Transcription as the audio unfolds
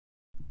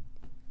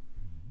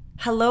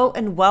Hello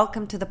and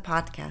welcome to the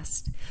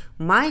podcast.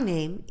 My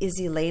name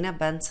is Elena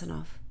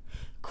Bensonov,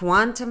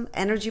 quantum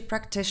energy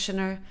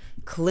practitioner,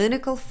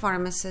 clinical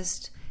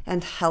pharmacist,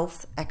 and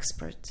health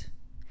expert.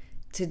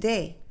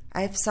 Today,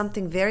 I have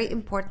something very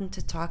important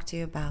to talk to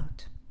you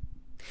about.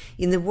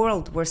 In the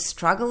world where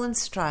struggle and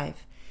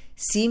strife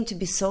seem to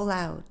be so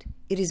loud,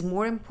 it is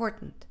more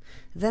important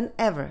than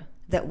ever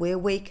that we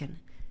awaken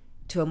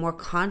to a more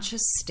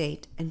conscious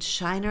state and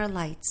shine our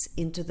lights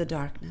into the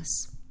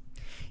darkness.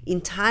 In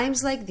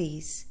times like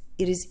these,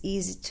 it is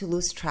easy to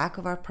lose track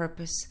of our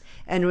purpose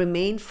and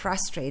remain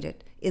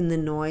frustrated in the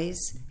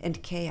noise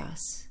and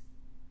chaos.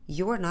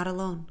 You are not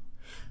alone.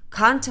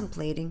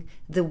 Contemplating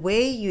the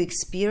way you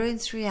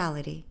experience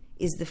reality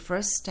is the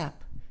first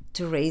step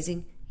to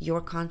raising your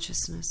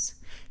consciousness,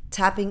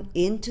 tapping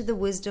into the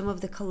wisdom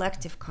of the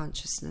collective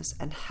consciousness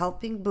and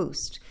helping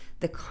boost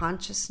the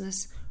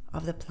consciousness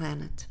of the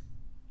planet.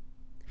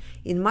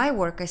 In my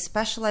work, I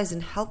specialize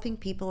in helping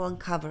people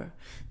uncover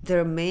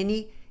their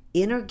many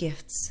inner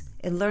gifts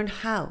and learn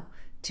how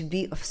to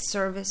be of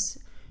service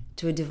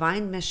to a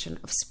divine mission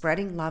of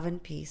spreading love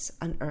and peace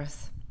on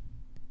earth.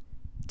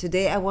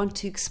 Today I want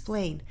to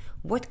explain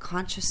what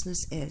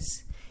consciousness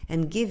is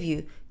and give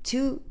you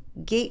 2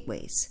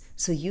 gateways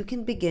so you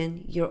can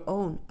begin your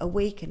own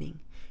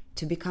awakening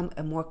to become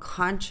a more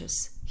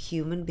conscious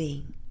human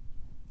being.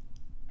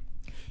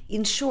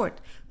 In short,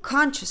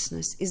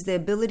 consciousness is the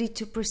ability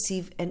to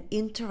perceive and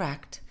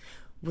interact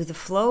with the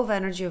flow of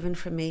energy of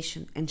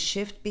information and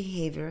shift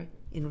behavior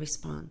in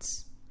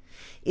response.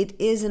 It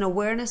is an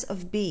awareness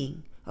of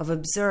being, of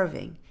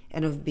observing,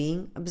 and of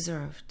being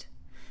observed.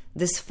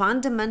 This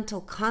fundamental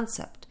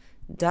concept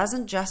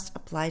doesn't just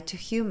apply to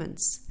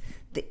humans.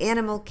 The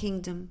animal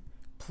kingdom,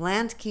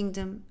 plant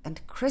kingdom,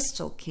 and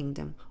crystal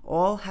kingdom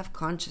all have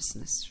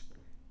consciousness.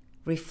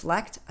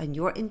 Reflect on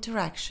your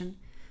interaction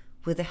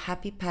with a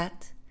happy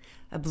pet,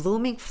 a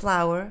blooming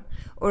flower,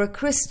 or a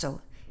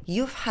crystal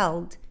you've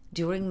held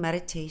during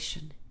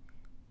meditation.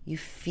 You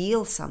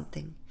feel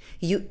something.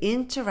 You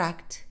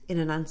interact in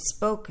an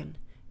unspoken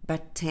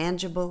but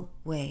tangible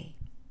way.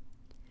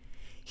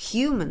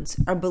 Humans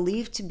are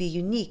believed to be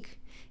unique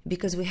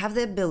because we have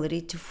the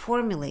ability to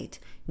formulate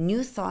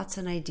new thoughts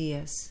and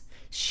ideas,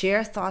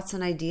 share thoughts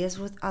and ideas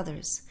with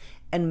others,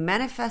 and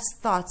manifest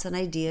thoughts and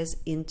ideas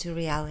into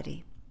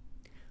reality.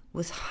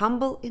 With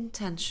humble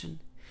intention,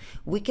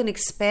 we can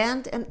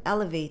expand and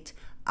elevate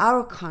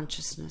our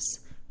consciousness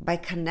by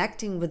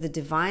connecting with the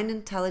divine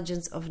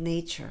intelligence of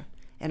nature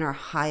and our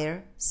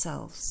higher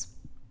selves.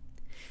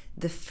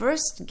 The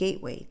first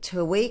gateway to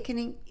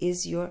awakening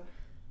is your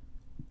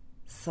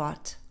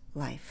thought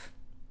life.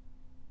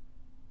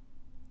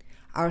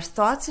 Our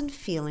thoughts and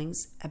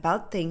feelings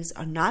about things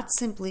are not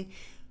simply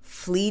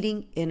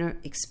fleeting inner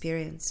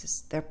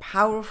experiences. They're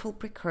powerful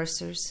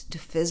precursors to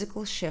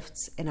physical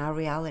shifts in our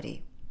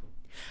reality.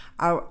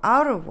 Our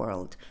outer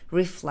world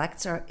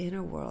reflects our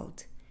inner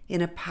world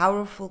in a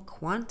powerful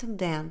quantum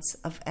dance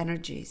of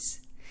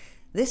energies.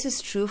 This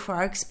is true for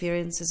our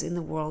experiences in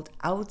the world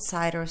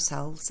outside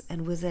ourselves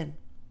and within.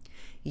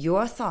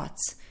 Your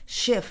thoughts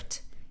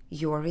shift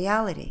your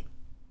reality.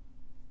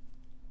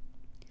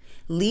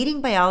 Leading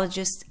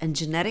biologist and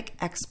genetic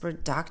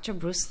expert Dr.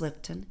 Bruce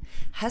Lipton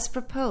has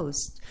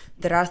proposed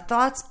that our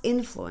thoughts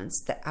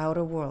influence the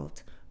outer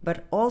world,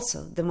 but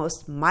also the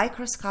most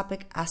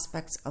microscopic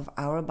aspects of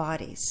our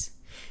bodies.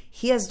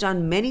 He has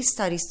done many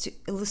studies to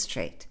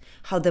illustrate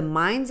how the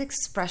mind's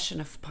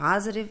expression of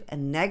positive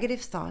and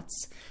negative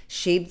thoughts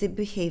shape the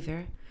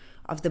behavior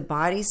of the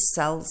body's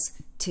cells,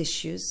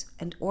 tissues,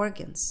 and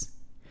organs.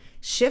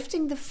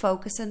 Shifting the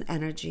focus and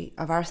energy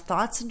of our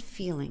thoughts and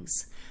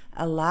feelings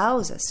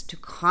allows us to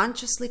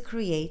consciously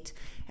create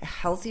a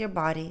healthier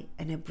body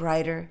and a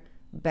brighter,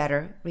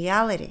 better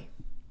reality.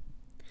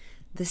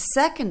 The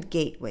second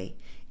gateway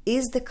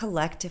is the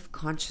collective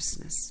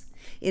consciousness.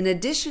 In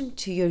addition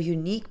to your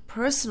unique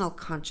personal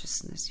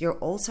consciousness, you're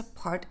also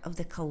part of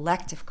the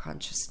collective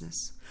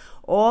consciousness.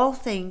 All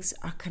things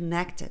are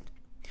connected.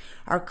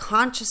 Our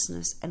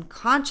consciousness and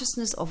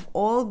consciousness of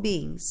all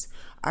beings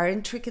are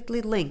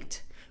intricately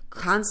linked,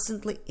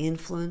 constantly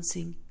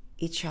influencing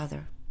each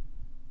other.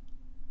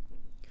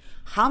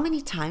 How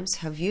many times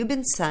have you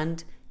been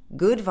sent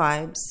good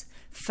vibes,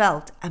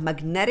 felt a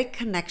magnetic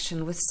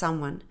connection with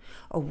someone,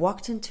 or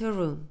walked into a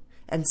room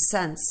and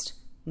sensed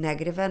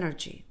negative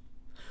energy?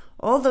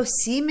 Although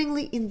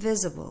seemingly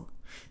invisible,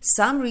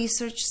 some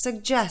research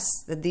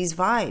suggests that these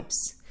vibes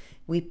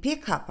we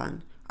pick up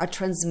on are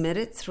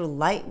transmitted through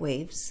light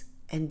waves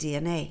and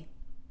DNA.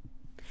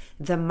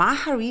 The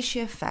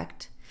Maharishi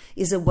effect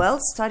is a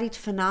well-studied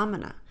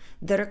phenomena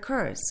that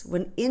occurs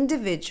when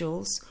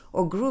individuals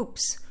or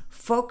groups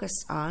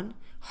focus on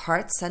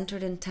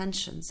heart-centered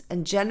intentions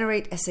and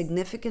generate a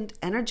significant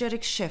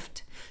energetic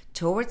shift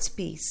towards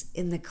peace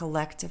in the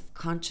collective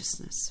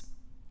consciousness.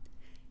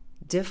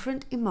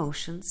 Different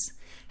emotions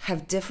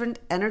have different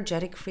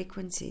energetic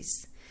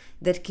frequencies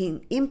that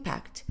can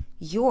impact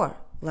your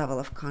level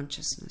of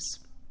consciousness.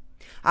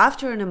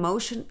 After an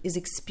emotion is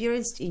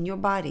experienced in your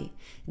body,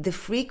 the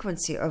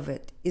frequency of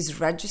it is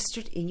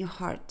registered in your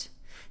heart.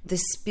 the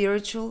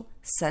spiritual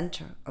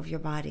center of your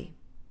body.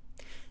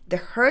 The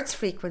Hertz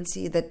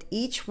frequency that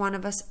each one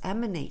of us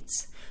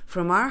emanates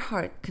from our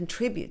heart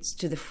contributes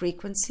to the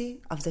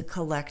frequency of the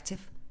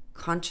collective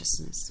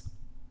consciousness.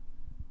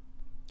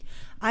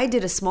 I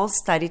did a small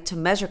study to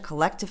measure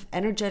collective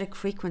energetic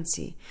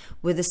frequency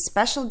with a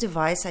special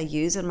device I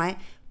use in my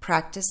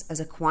practice as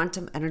a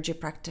quantum energy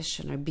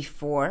practitioner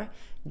before,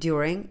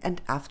 during,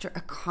 and after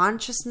a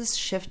consciousness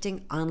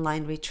shifting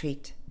online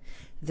retreat.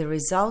 The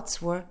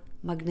results were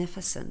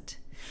magnificent.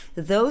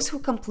 Those who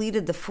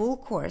completed the full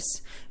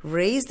course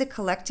raised the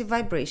collective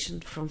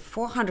vibration from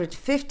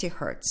 450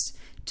 Hertz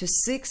to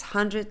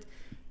 600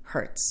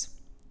 Hertz.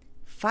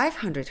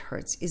 500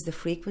 Hertz is the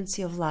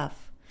frequency of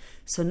love.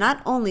 So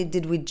not only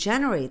did we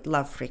generate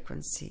love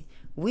frequency,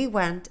 we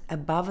went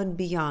above and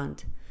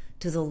beyond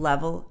to the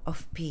level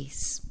of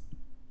peace.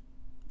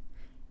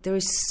 There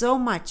is so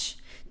much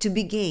to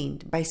be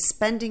gained by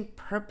spending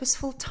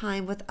purposeful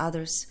time with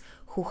others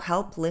who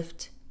help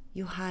lift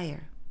you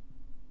higher.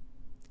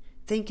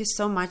 Thank you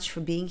so much for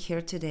being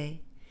here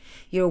today.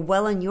 You're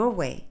well on your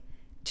way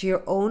to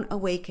your own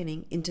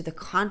awakening into the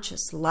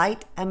conscious,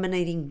 light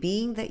emanating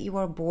being that you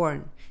are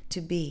born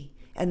to be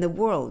and the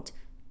world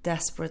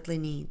desperately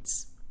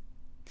needs.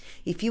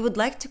 If you would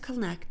like to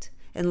connect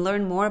and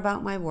learn more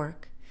about my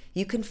work,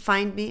 you can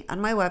find me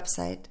on my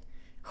website,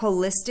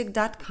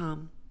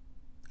 holistic.com.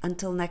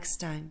 Until next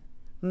time,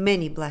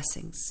 many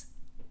blessings.